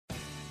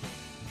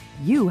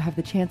you have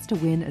the chance to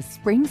win a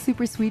spring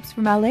super sweeps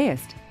from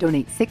LAist.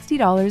 Donate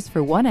 $60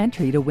 for one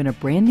entry to win a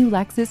brand new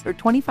Lexus or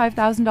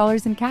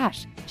 $25,000 in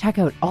cash. Check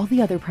out all the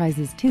other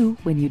prizes too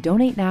when you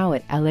donate now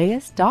at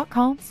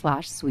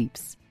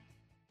laist.com/sweeps.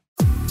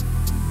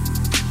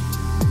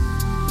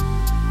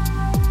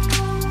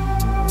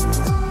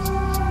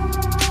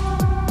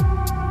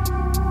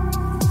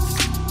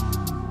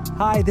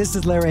 Hi, this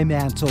is Larry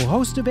Mansell,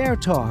 host of Air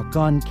Talk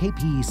on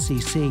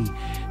KPCC.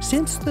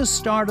 Since the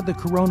start of the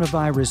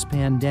coronavirus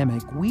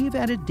pandemic, we've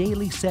had a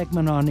daily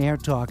segment on Air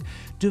Talk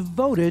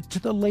devoted to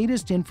the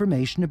latest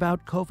information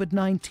about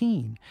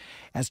COVID-19.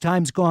 As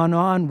time's gone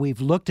on,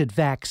 we've looked at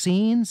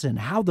vaccines and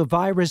how the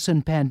virus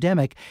and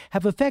pandemic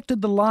have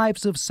affected the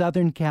lives of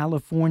Southern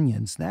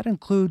Californians. That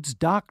includes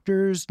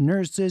doctors,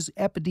 nurses,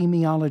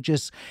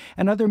 epidemiologists,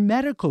 and other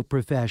medical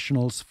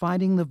professionals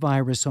fighting the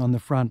virus on the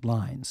front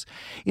lines.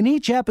 In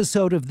each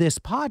episode of this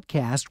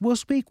podcast, we'll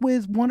speak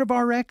with one of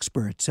our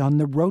experts on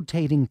the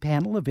rotating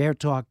panel of Air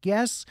Talk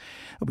guests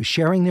who will be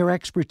sharing their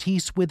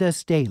expertise with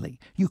us daily.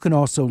 You can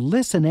also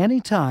listen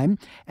anytime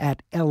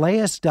at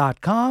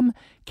laist.com,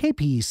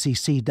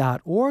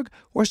 kpecc.org,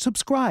 or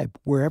subscribe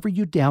wherever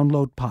you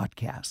download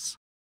podcasts.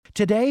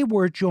 Today,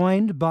 we're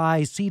joined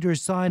by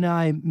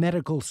Cedars-Sinai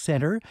Medical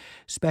Center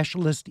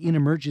specialist in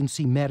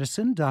emergency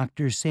medicine,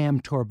 Dr.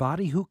 Sam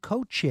Torbati, who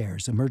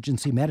co-chairs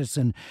emergency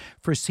medicine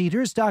for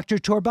Cedars. Dr.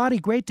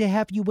 Torbati, great to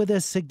have you with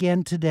us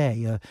again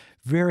today. A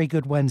very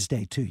good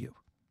Wednesday to you.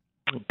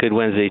 Good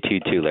Wednesday to you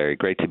too, Larry.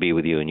 Great to be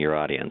with you and your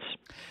audience.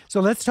 So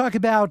let's talk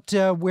about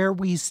where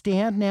we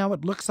stand now.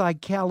 It looks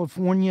like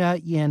California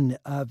in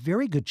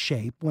very good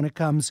shape when it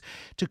comes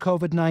to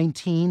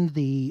COVID-19.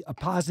 The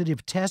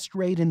positive test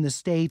rate in the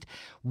state,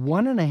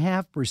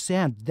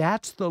 1.5%.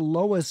 That's the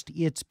lowest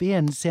it's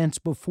been since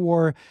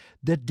before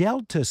the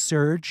Delta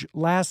surge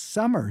last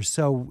summer.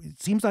 So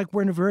it seems like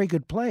we're in a very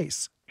good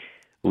place.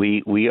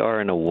 We are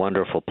in a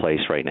wonderful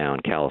place right now in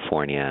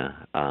California.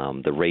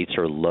 The rates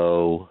are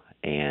low,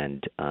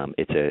 and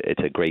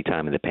it's a great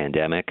time in the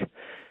pandemic.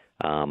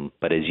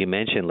 But as you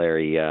mentioned,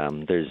 Larry,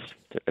 there's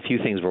a few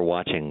things we're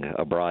watching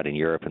abroad in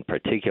Europe in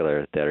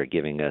particular that are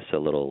giving us a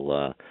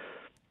little,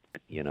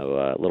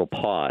 little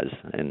pause,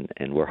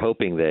 and we're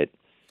hoping that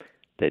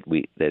it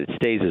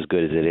stays as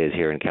good as it is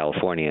here in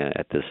California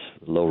at this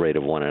low rate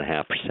of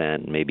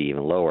 1.5%, maybe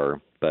even lower.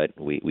 But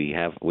we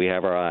have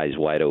our eyes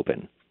wide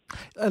open.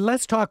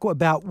 Let's talk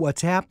about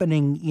what's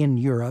happening in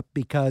Europe,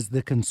 because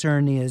the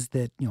concern is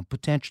that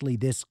potentially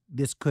this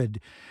could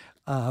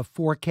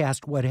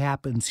forecast what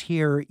happens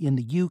here in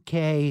the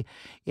UK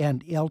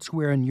and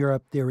elsewhere in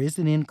Europe. There is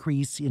an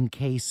increase in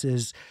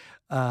cases,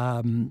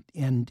 and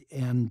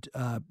in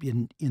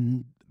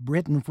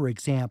Britain, for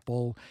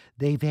example,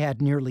 they've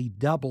had nearly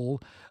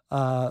double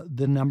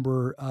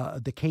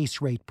the case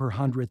rate per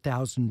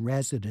 100,000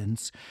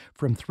 residents,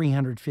 from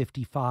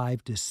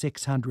 355 to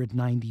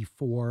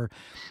 694.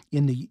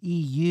 In the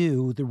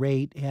EU, the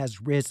rate has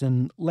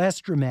risen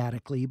less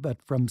dramatically,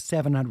 but from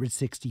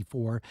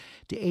 764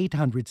 to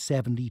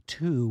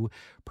 872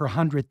 per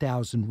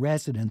 100,000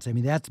 residents. I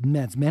mean, that's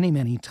many,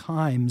 many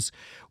times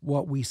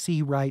what we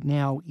see right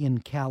now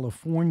in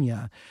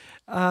California.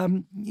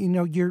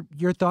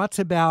 Your thoughts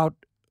about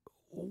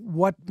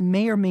what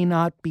may or may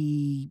not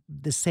be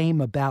the same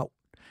about,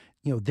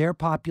 their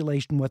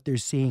population, what they're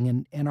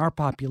seeing, and our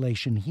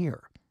population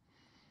here?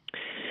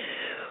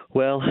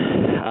 Well,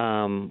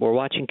 we're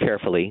watching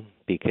carefully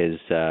because,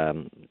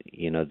 the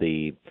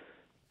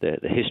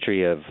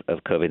history of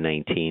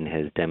COVID-19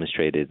 has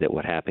demonstrated that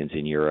what happens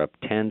in Europe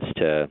tends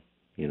to,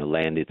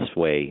 land its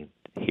way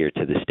here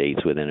to the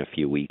States within a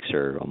few weeks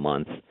or a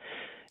month.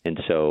 And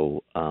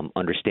so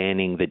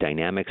understanding the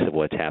dynamics of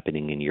what's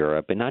happening in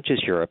Europe, and not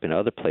just Europe, and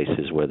other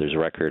places where there's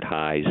record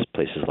highs,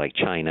 places like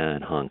China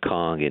and Hong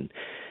Kong and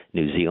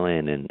New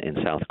Zealand and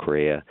South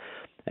Korea,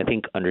 I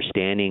think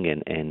understanding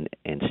and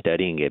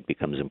studying it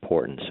becomes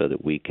important so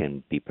that we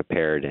can be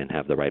prepared and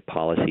have the right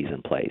policies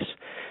in place.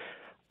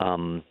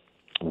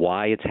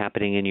 Why it's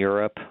happening in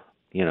Europe,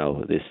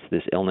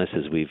 this illness,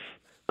 as we've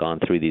gone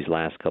through these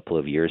last couple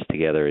of years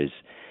together, is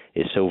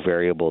so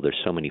variable.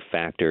 There's so many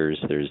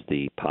factors. There's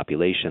the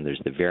population.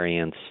 There's the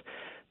variants.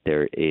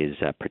 There is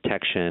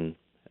protection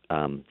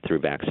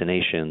through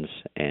vaccinations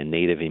and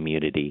native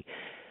immunity.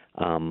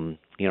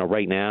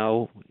 Right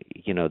now,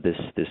 this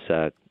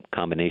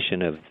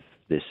combination of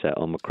this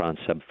Omicron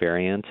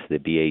subvariant, the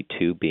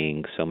BA2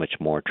 being so much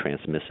more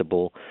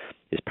transmissible,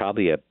 is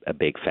probably a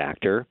big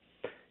factor.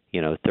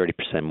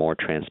 30% more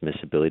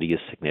transmissibility is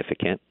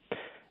significant.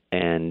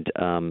 And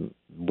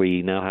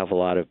we now have a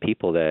lot of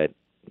people that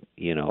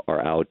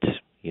are out,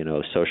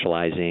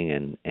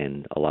 socializing,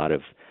 and a lot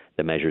of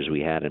the measures we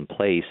had in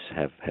place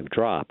have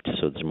dropped.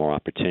 So there's more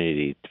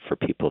opportunity for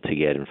people to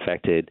get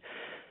infected,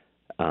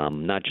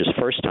 not just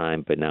first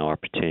time, but now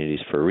opportunities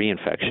for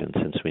reinfection,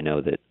 since we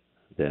know that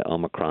the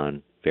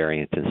Omicron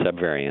variant and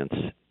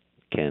subvariants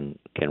can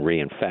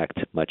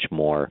reinfect much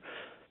more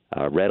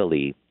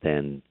readily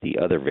than the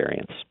other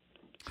variants.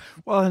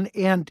 Well,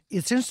 and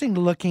it's interesting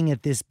looking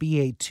at this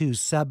BA2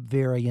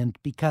 subvariant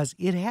because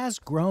it has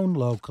grown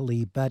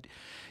locally, but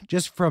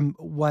just from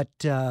what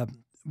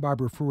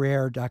Barbara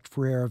Ferrer, Dr.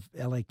 Ferrer of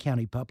LA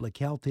County Public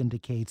Health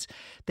indicates,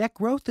 that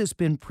growth has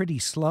been pretty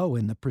slow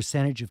in the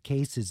percentage of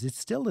cases. It's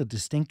still a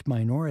distinct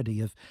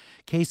minority of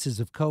cases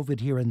of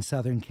COVID here in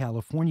Southern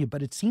California,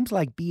 but it seems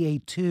like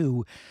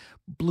BA2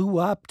 blew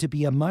up to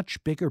be a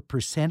much bigger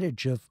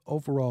percentage of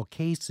overall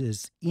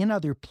cases in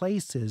other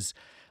places,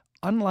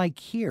 unlike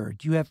here.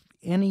 Do you have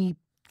any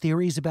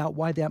theories about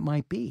why that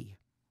might be?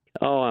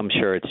 Oh, I'm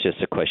sure it's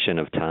just a question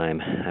of time.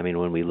 I mean,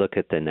 when we look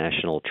at the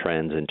national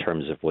trends in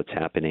terms of what's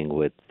happening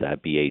with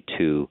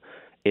BA2,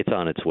 it's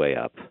on its way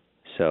up.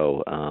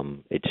 So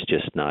it's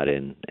just not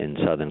in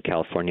Southern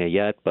California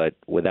yet, but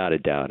without a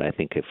doubt, I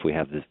think if we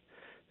have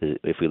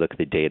if we look at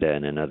the data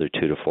in another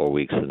 2 to 4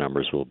 weeks, the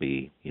numbers will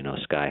be,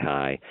 sky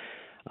high.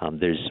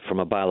 There's, from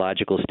a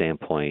biological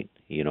standpoint,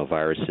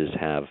 viruses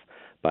have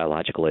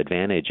biological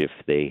advantage if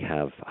they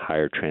have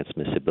higher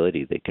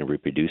transmissibility. They can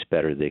reproduce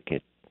better. They can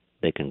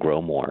grow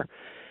more.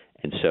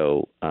 And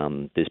so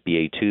this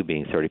BA2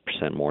 being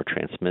 30% more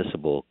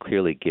transmissible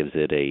clearly gives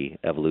it a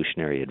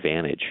evolutionary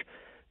advantage.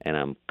 And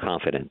I'm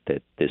confident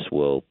that this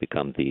will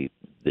become the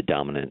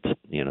dominant,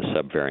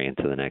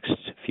 subvariant in the next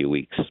few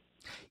weeks.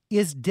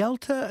 Is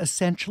Delta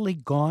essentially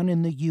gone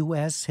in the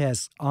U.S.?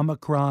 Has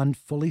Omicron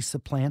fully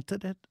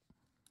supplanted it?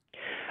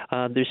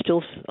 There's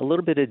still a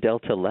little bit of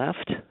Delta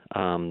left.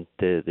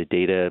 The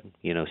data,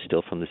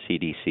 still from the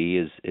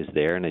CDC is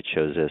there, and it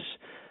shows us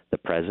the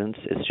presence.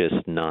 It's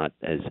just not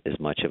as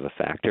much of a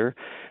factor.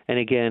 And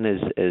again,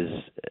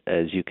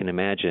 as you can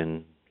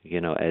imagine,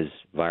 as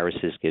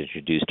viruses get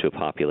introduced to a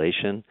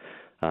population,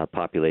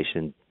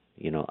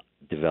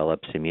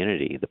 develops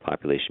immunity. The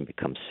population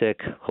becomes sick.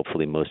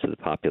 Hopefully, most of the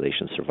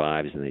population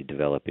survives, and they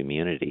develop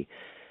immunity.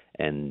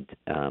 And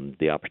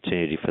the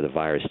opportunity for the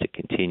virus to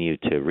continue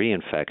to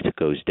reinfect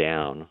goes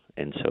down.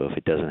 And so if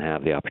it doesn't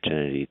have the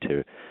opportunity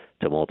to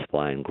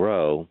multiply and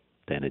grow,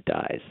 then it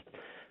dies.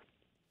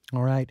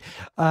 All right.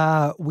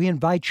 We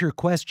invite your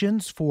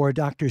questions for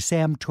Dr.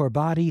 Sam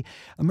Torbati,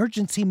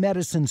 emergency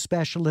medicine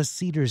specialist,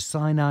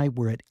 Cedars-Sinai.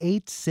 We're at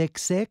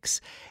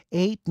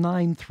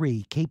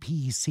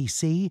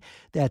 866-893-KPCC.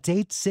 That's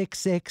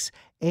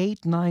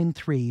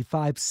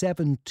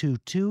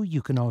 866-893-5722.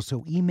 You can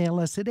also email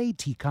us at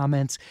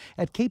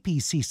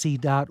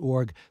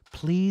atcomments@kpcc.org.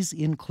 Please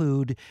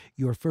include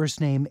your first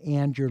name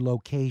and your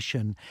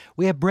location.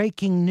 We have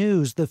breaking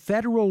news. The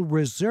Federal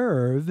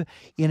Reserve,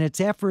 in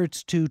its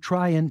efforts to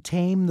try and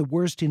tame the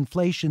worst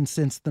inflation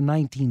since the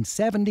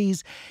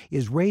 1970s,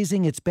 is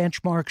raising its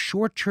benchmark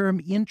short-term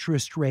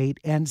interest rate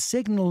and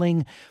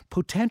signaling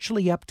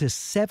potentially up to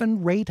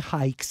 7 rate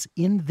hikes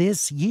in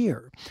this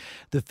year.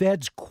 The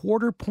Fed's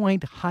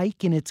quarter-point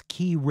hike in its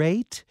key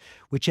rate,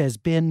 which has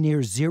been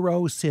near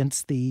zero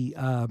since the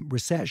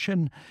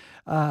recession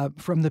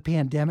from the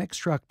pandemic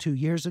struck 2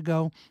 years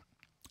ago,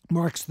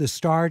 marks the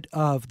start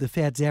of the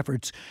Fed's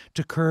efforts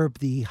to curb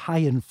the high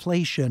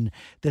inflation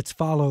that's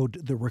followed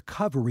the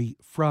recovery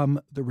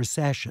from the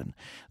recession.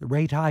 The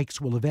rate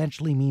hikes will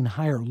eventually mean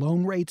higher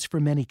loan rates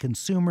for many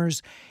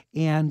consumers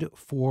and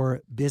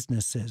for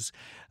businesses.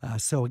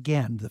 So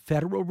again, the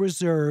Federal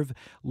Reserve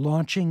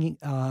launching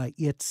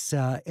its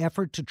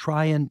effort to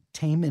try and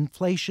tame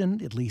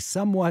inflation, at least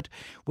somewhat,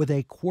 with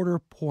a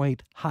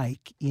quarter-point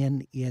hike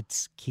in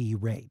its key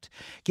rate.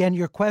 Again,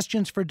 your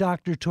questions for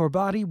Dr.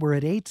 Torbati were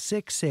at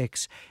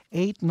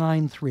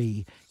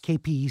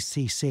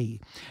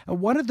 866-893-KPCC.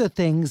 One of the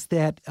things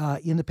that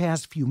in the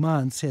past few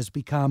months has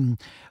become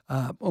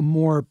a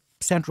more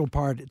central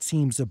part, it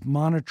seems, of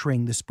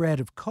monitoring the spread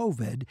of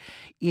COVID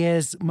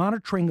is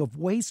monitoring of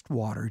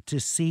wastewater to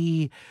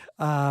see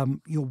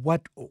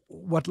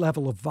what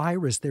level of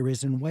virus there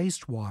is in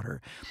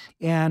wastewater,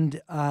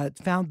 and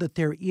found that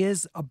there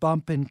is a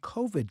bump in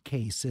COVID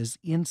cases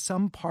in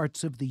some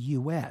parts of the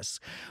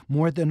U.S.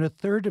 More than a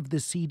third of the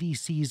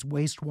CDC's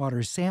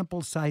wastewater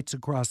sample sites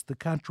across the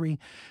country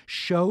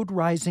showed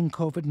rising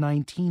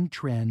COVID-19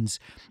 trends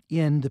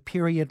in the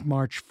period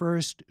March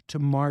 1st to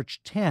March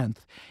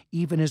 10th,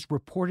 even as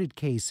reported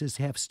cases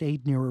have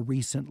stayed near a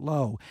recent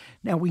low.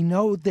 Now, we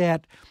know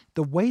that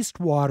the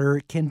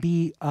wastewater can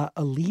be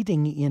a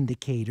leading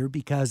indicator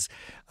because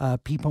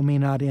people may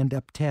not end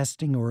up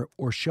testing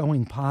or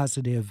showing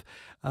positive.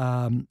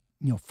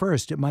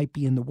 First, it might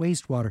be in the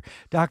wastewater.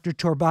 Dr.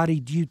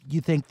 Torbati, do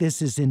you think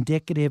this is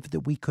indicative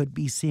that we could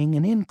be seeing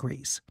an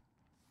increase?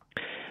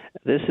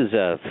 This is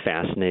a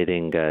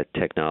fascinating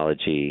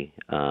technology.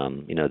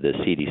 The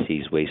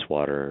CDC's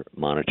wastewater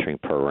monitoring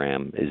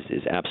program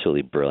is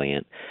absolutely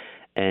brilliant.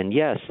 And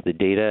yes, the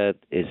data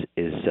is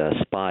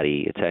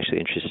spotty. It's actually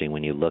interesting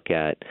when you look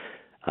at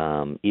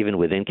even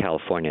within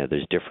California,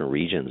 there's different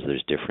regions,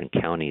 there's different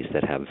counties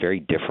that have very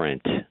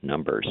different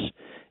numbers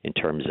in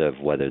terms of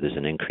whether there's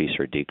an increase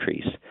or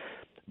decrease.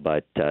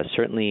 But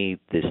certainly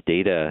this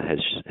data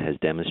has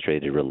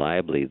demonstrated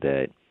reliably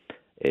that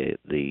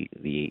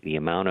the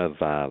amount of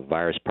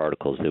virus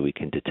particles that we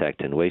can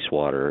detect in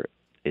wastewater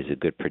is a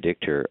good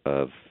predictor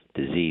of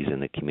disease in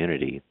the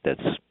community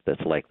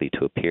that's likely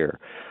to appear.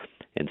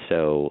 And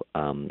so,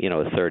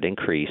 a third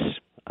increase,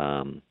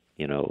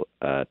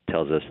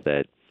 tells us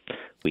that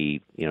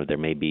there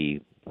may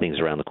be things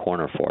around the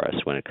corner for us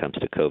when it comes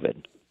to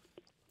COVID.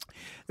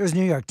 There's a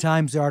New York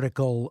Times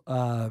article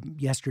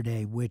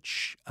yesterday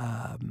which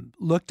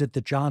looked at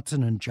the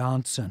Johnson &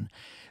 Johnson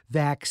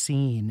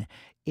vaccine,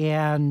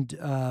 and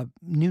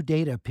new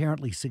data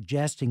apparently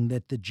suggesting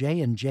that the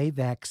J&J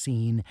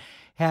vaccine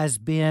has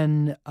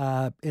been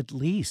at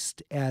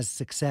least as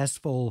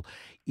successful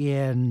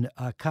in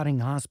cutting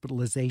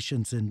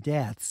hospitalizations and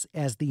deaths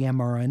as the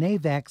mRNA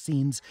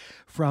vaccines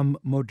from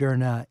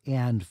Moderna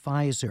and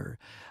Pfizer,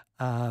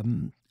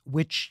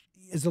 which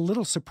is a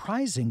little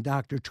surprising,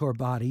 Dr.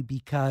 Torbati,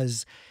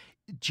 because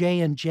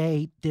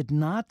J&J did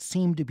not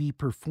seem to be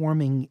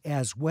performing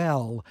as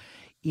well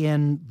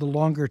in the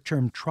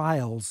longer-term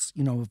trials,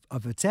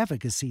 of its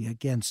efficacy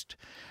against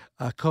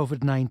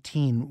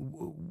COVID-19.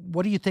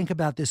 What do you think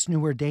about this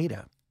newer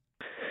data?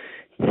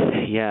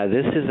 Yeah,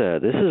 this is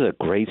a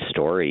great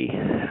story.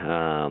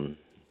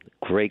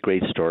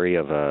 Great story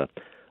of a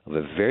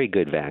very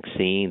good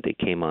vaccine that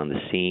came on the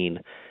scene.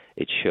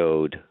 It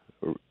showed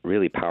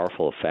really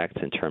powerful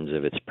effects in terms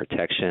of its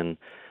protection,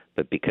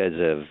 but because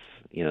of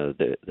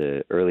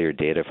the earlier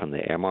data from the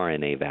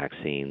mRNA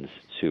vaccines,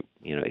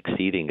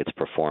 exceeding its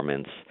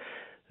performance,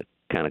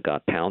 kind of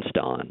got pounced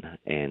on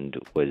and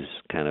was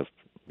kind of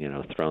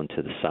thrown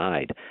to the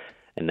side.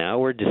 And now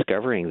we're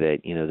discovering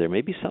that there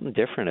may be something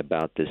different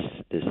about this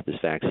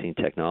vaccine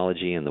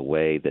technology and the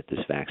way that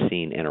this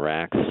vaccine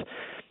interacts.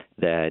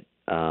 That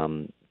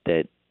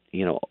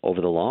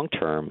over the long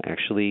term,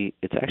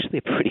 it's actually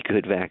a pretty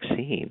good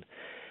vaccine.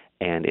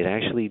 And it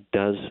actually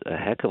does a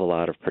heck of a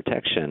lot of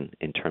protection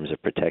in terms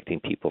of protecting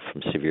people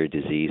from severe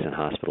disease and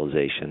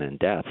hospitalization and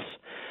deaths.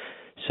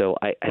 So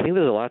I think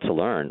there's a lot to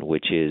learn,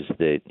 which is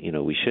that,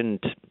 we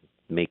shouldn't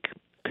make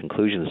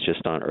conclusions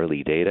just on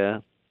early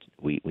data.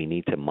 We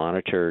need to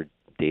monitor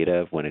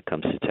data when it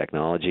comes to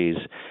technologies,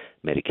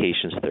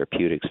 medications,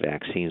 therapeutics,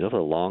 vaccines over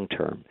the long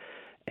term,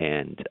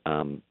 and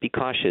be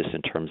cautious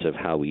in terms of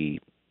how we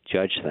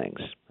judge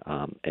things.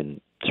 And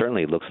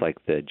certainly it looks like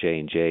the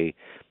J&J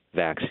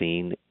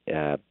vaccine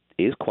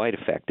is quite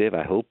effective.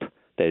 I hope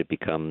that it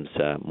becomes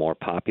more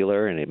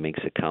popular and it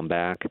makes a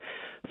comeback.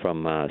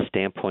 From a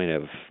standpoint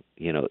of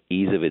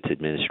ease of its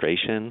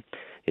administration,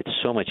 it's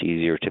so much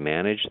easier to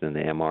manage than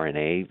the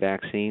mRNA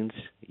vaccines.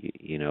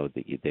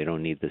 They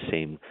don't need the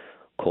same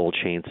cold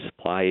chain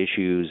supply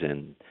issues,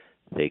 and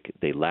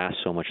they last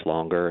so much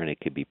longer, and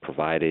it could be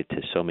provided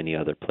to so many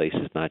other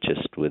places, not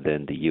just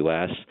within the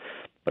U.S.,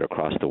 but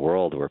across the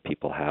world where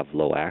people have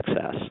low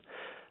access.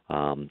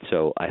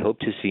 So I hope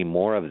to see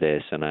more of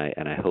this, and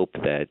I hope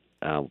that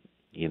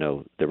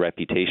the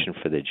reputation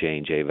for the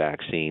J&J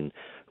vaccine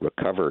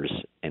recovers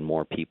and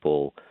more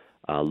people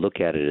look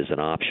at it as an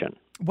option.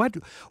 What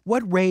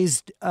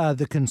raised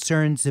the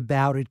concerns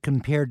about it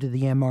compared to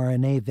the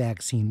mRNA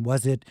vaccine?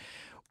 Was it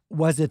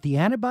the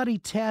antibody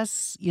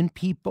tests in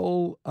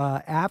people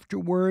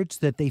afterwards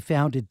that they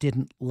found it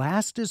didn't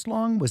last as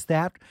long? Was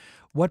that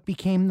what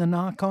became the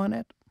knock on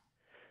it?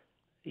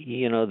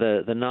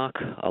 The knock,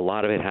 a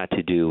lot of it had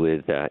to do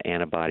with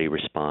antibody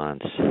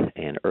response.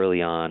 And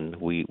early on,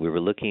 we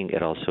were looking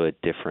at also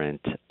at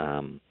different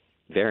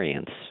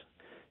variants.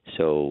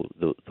 So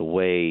the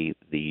way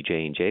the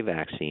J&J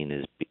vaccine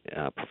is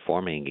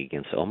performing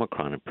against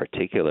Omicron in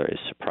particular is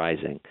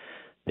surprising.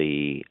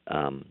 The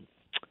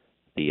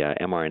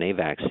mRNA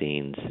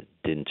vaccines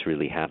didn't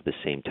really have the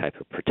same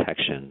type of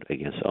protection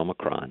against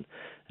Omicron,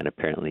 and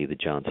apparently the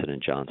Johnson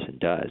 & Johnson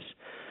does.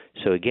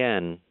 So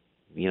again,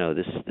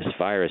 this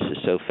virus is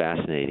so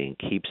fascinating,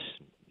 keeps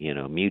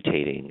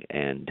mutating,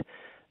 and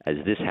as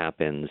this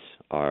happens,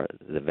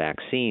 the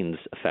vaccine's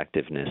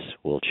effectiveness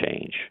will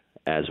change,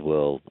 as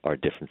will our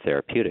different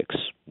therapeutics.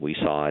 We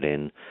saw it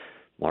in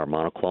our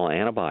monoclonal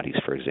antibodies,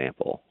 for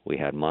example. We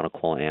had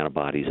monoclonal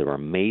antibodies that were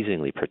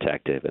amazingly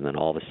protective, and then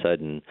all of a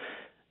sudden,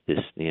 this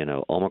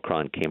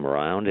Omicron came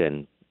around,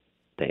 and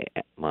the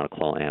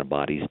monoclonal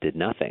antibodies did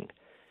nothing.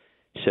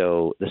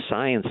 So the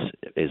science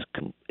is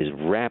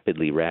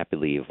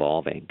rapidly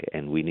evolving,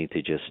 and we need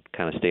to just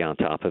kind of stay on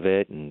top of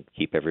it and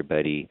keep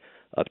everybody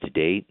up to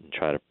date and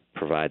try to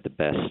provide the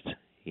best,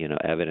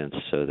 evidence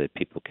so that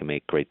people can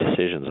make great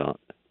decisions on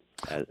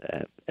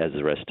as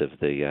the rest of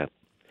the,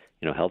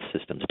 health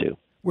systems do.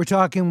 We're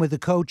talking with the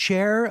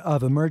co-chair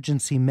of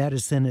emergency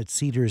medicine at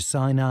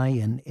Cedars-Sinai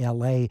in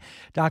L.A.,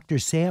 Dr.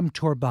 Sam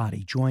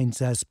Torbati,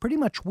 joins us pretty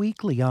much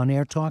weekly on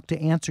Air Talk to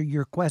answer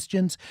your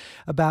questions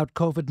about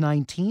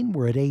COVID-19.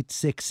 We're at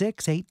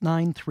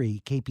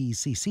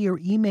 866-893-KPCC, or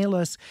email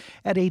us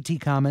at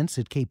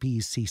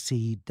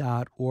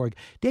atcomments@kpcc.org.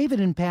 David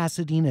in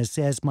Pasadena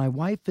says, my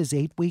wife is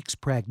 8 weeks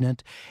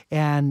pregnant,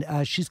 and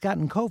she's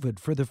gotten COVID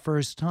for the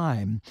first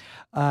time.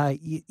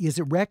 Is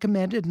it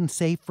recommended and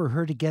safe for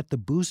her to get the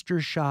booster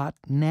shot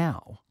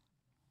now?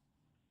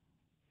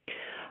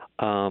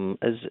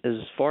 As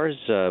far as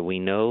we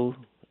know,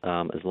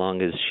 as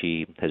long as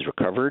she has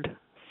recovered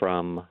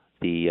from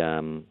the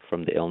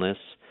illness,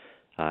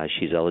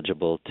 she's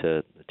eligible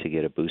to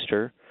get a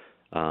booster,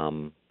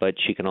 but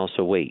she can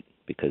also wait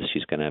because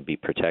she's going to be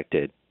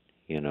protected,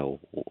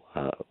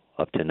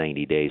 up to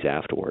 90 days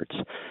afterwards.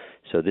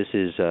 So this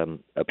is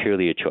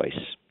purely a choice.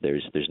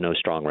 There's no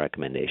strong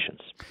recommendations.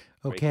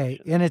 Okay,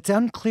 and it's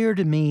unclear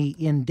to me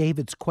in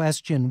David's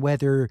question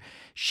whether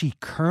she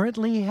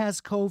currently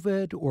has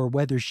COVID or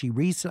whether she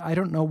I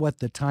don't know what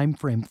the time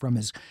frame from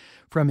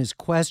his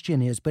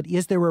question is, but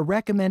is there a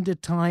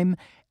recommended time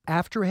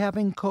after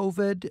having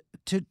COVID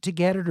to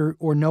get it,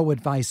 or no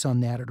advice on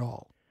that at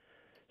all?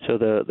 So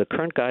the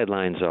current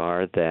guidelines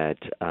are that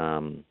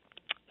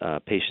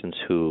patients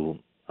who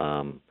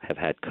have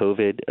had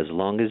COVID, as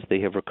long as they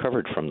have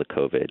recovered from the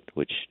COVID,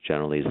 which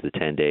generally is the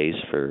 10 days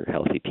for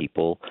healthy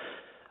people,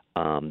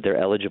 they're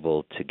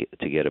eligible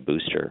to get a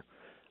booster,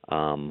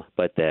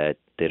 but that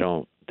they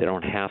don't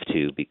have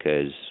to,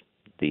 because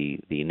the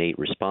innate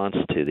response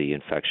to the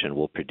infection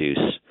will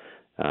produce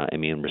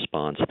immune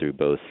response through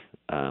both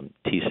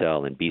T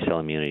cell and B cell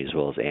immunity as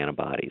well as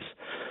antibodies.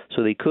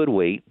 So they could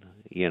wait,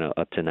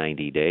 up to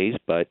 90 days,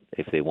 but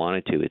if they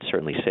wanted to, it's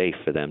certainly safe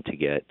for them to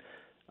get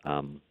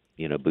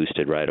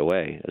boosted right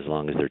away as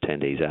long as they're 10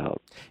 days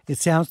out. It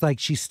sounds like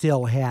she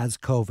still has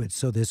COVID,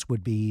 so this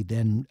would be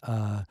then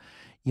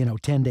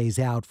 10 days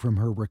out from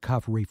her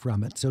recovery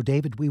from it. So,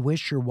 David, we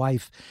wish your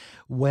wife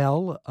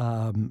well.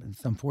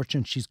 It's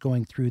unfortunate she's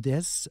going through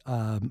this,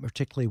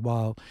 particularly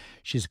while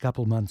she's a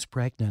couple months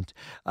pregnant.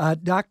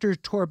 Dr.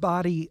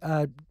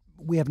 Torbati,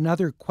 we have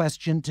another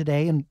question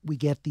today, and we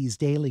get these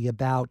daily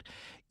about,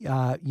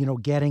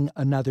 getting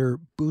another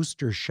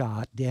booster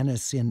shot.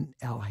 Dennis in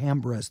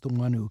Alhambra is the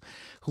one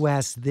who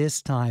asked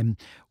this time,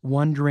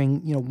 wondering,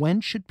 when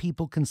should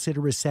people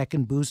consider a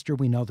second booster?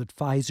 We know that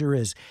Pfizer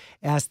has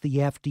asked the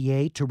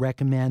FDA to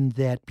recommend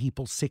that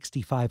people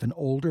 65 and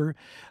older,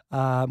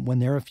 when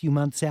they're a few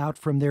months out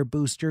from their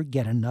booster,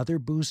 get another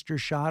booster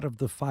shot of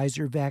the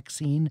Pfizer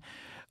vaccine.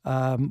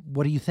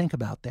 What do you think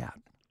about that?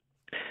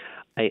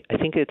 I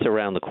think it's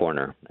around the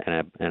corner,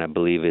 and I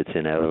believe it's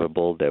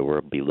inevitable that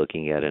we'll be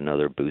looking at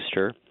another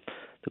booster.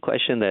 The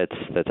question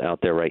that's out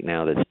there right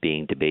now that's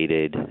being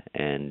debated,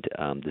 and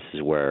this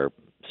is where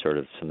sort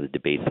of some of the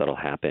debates that'll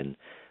happen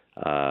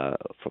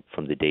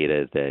from the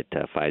data that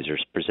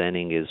Pfizer's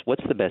presenting, is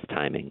what's the best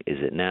timing? Is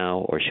it now,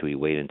 or should we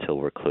wait until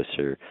we're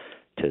closer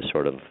to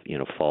sort of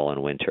fall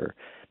and winter?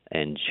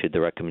 And should the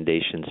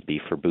recommendations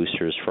be for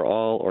boosters for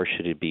all, or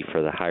should it be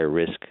for the higher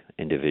risk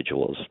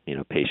individuals,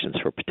 patients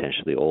who are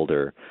potentially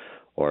older,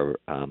 or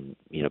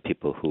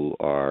people who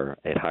are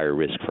at higher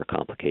risk for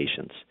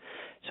complications?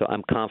 So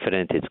I'm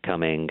confident it's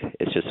coming.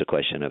 It's just a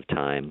question of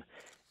time.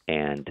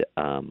 And,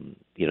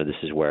 this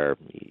is where,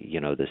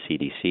 the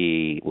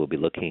CDC will be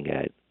looking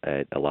at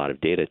a lot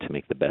of data to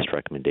make the best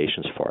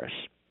recommendations for us.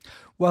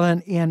 Well,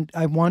 and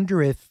I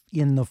wonder if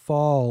in the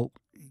fall,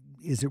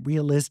 is it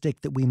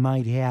realistic that we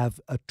might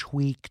have a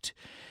tweaked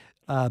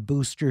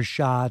booster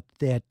shot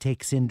that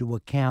takes into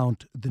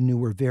account the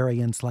newer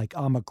variants like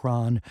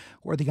Omicron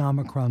or the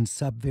Omicron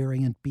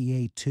subvariant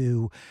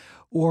BA2,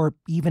 or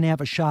even have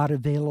a shot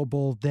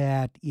available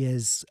that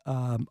is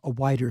a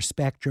wider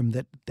spectrum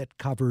that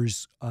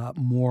covers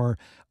more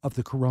of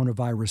the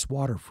coronavirus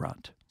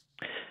waterfront?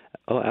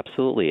 Oh,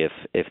 absolutely.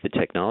 If the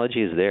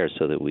technology is there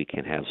so that we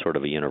can have sort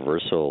of a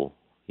universal,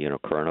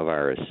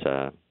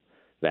 coronavirus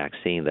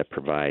vaccine that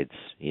provides,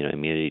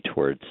 immunity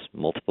towards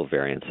multiple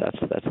variants,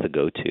 that's the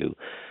go-to.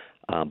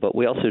 But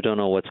we also don't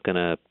know what's going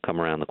to come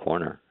around the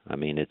corner. I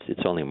mean,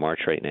 it's only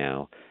March right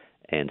now,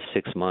 and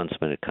 6 months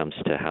when it comes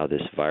to how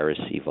this virus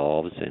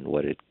evolves and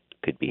what it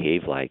could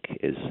behave like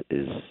is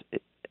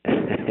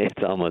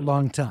it's almost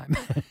long time.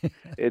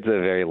 It's a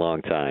very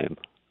long time.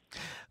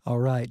 All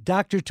right.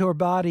 Dr.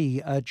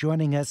 Torbati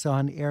joining us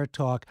on Air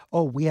Talk.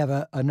 Oh, we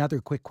have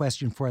another quick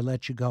question before I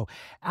let you go.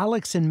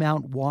 Alex in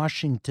Mount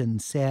Washington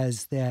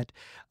says that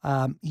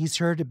he's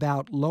heard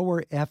about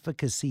lower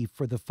efficacy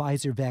for the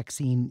Pfizer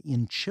vaccine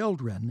in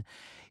children.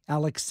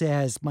 Alex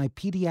says, my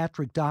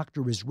pediatric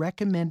doctor is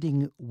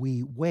recommending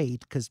we wait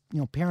because,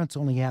 parents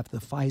only have the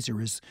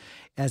Pfizer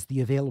as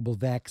the available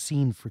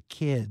vaccine for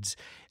kids.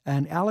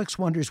 And Alex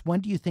wonders, when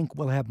do you think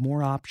we'll have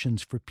more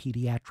options for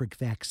pediatric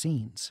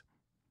vaccines?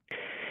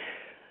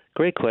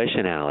 Great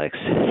question, Alex.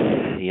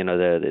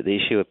 The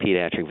issue of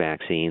pediatric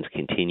vaccines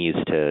continues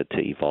to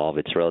evolve.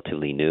 It's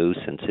relatively new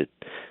since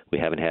we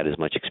haven't had as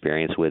much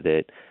experience with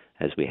it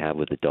as we have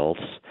with adults.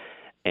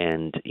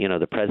 And,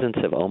 the presence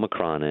of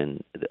Omicron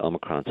and the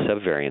Omicron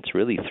subvariants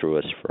really threw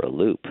us for a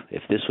loop.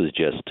 If this was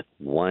just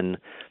one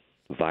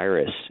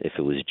virus, if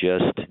it was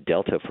just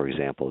Delta, for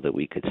example, that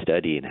we could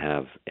study and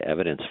have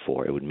evidence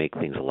for, it would make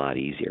things a lot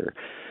easier.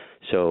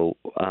 So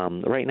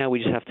right now we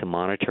just have to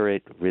monitor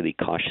it really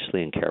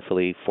cautiously and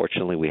carefully.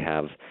 Fortunately, we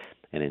have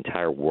an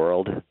entire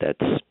world that's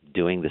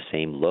doing the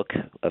same look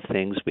of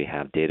things. We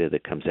have data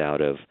that comes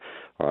out of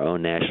our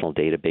own national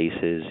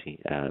databases,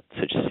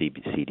 such as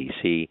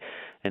CDC,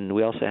 and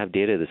we also have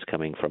data that's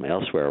coming from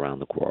elsewhere around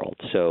the world.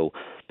 So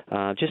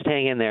just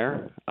hang in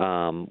there.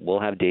 We'll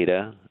have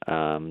data.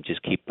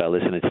 Just keep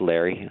listening to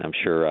Larry. I'm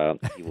sure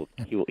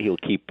he'll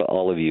keep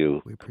all of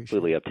you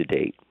completely up to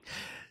date.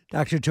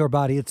 Dr.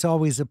 Torbati, it's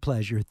always a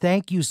pleasure.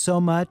 Thank you so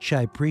much.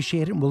 I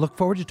appreciate it, and we'll look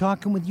forward to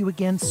talking with you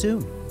again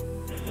soon.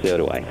 So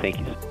do I. Thank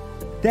you.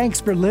 Thanks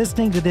for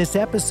listening to this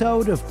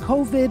episode of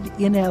COVID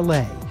in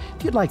LA.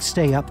 If you'd like to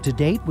stay up to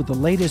date with the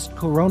latest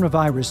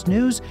coronavirus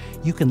news,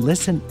 you can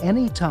listen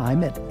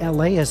anytime at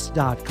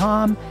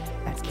laist.com,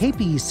 at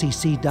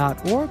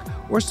kpecc.org,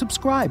 or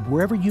subscribe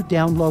wherever you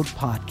download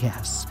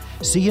podcasts.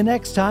 See you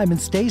next time and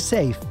stay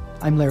safe.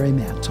 I'm Larry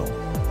Mantle.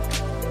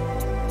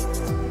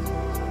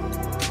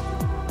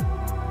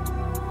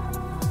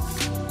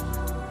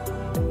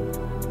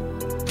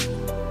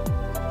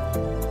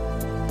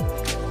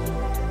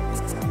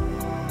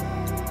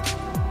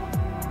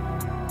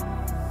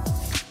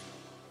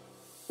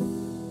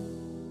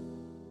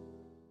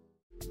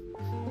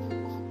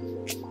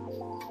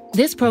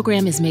 This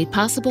program is made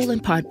possible in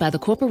part by the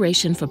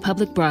Corporation for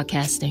Public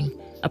Broadcasting,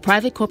 a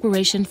private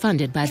corporation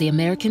funded by the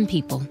American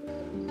people.